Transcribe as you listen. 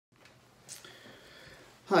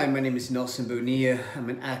Hi, my name is Nelson Bonilla. I'm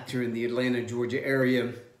an actor in the Atlanta, Georgia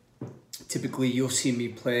area. Typically, you'll see me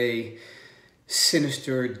play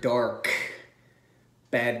sinister, dark,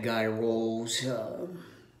 bad guy roles,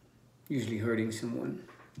 usually hurting someone.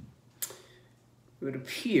 It would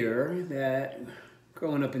appear that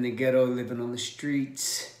growing up in the ghetto, living on the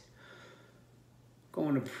streets,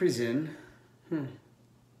 going to prison,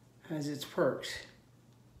 has its perks.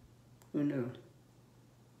 Who knew?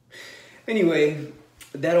 Anyway,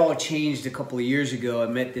 that all changed a couple of years ago. I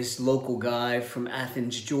met this local guy from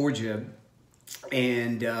Athens, Georgia,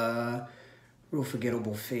 and real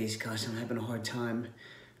forgettable face. Gosh, I'm having a hard time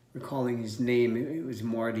recalling his name. It was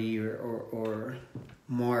Marty or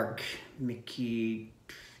Mark, Mickey,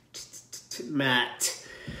 Matt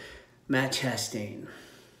Chastain.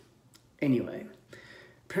 Anyway,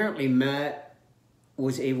 apparently Matt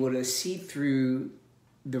was able to see through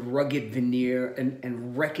the rugged veneer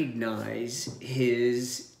and recognize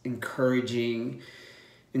his encouraging,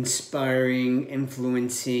 inspiring,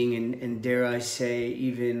 influencing, and dare I say,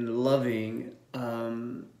 even loving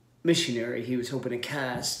missionary he was hoping to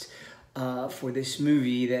cast for this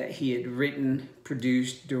movie that he had written,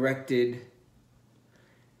 produced, directed,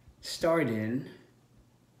 starred in,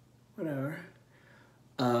 whatever.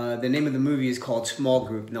 The name of the movie is called Small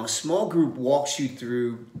Group. Now, Small Group walks you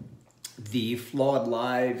through the flawed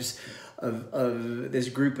lives of this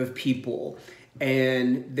group of people,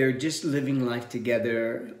 and they're just living life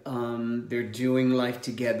together. They're doing life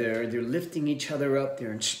together. They're lifting each other up.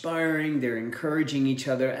 They're inspiring. They're encouraging each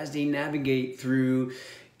other as they navigate through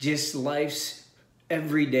just life's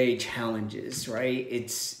everyday challenges. Right?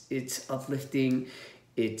 It's uplifting.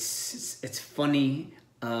 It's funny.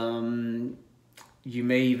 You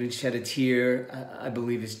may even shed a tear. I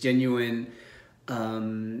believe it's genuine.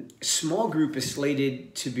 Small Group is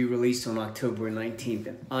slated to be released on October 19th,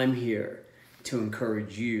 and I'm here to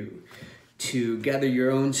encourage you to gather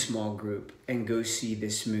your own small group and go see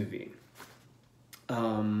this movie.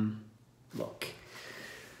 Look,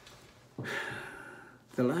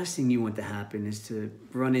 the last thing you want to happen is to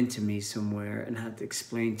run into me somewhere and have to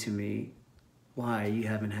explain to me why you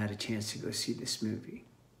haven't had a chance to go see this movie.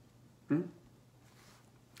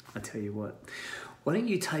 I'll tell you what. Why don't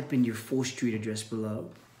you type in your full street address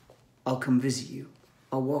below? I'll come visit you.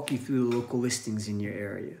 I'll walk you through the local listings in your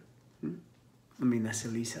area. I mean, that's the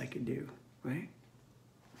least I could do, right?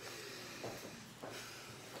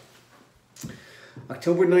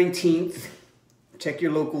 October 19th, check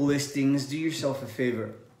your local listings. Do yourself a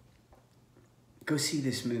favor. Go see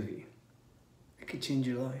this movie. It could change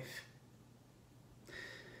your life.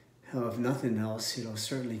 Hell, if nothing else, it'll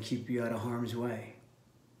certainly keep you out of harm's way.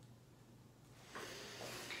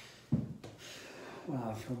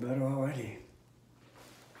 Wow, I feel better already.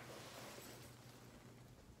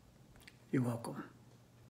 You're welcome.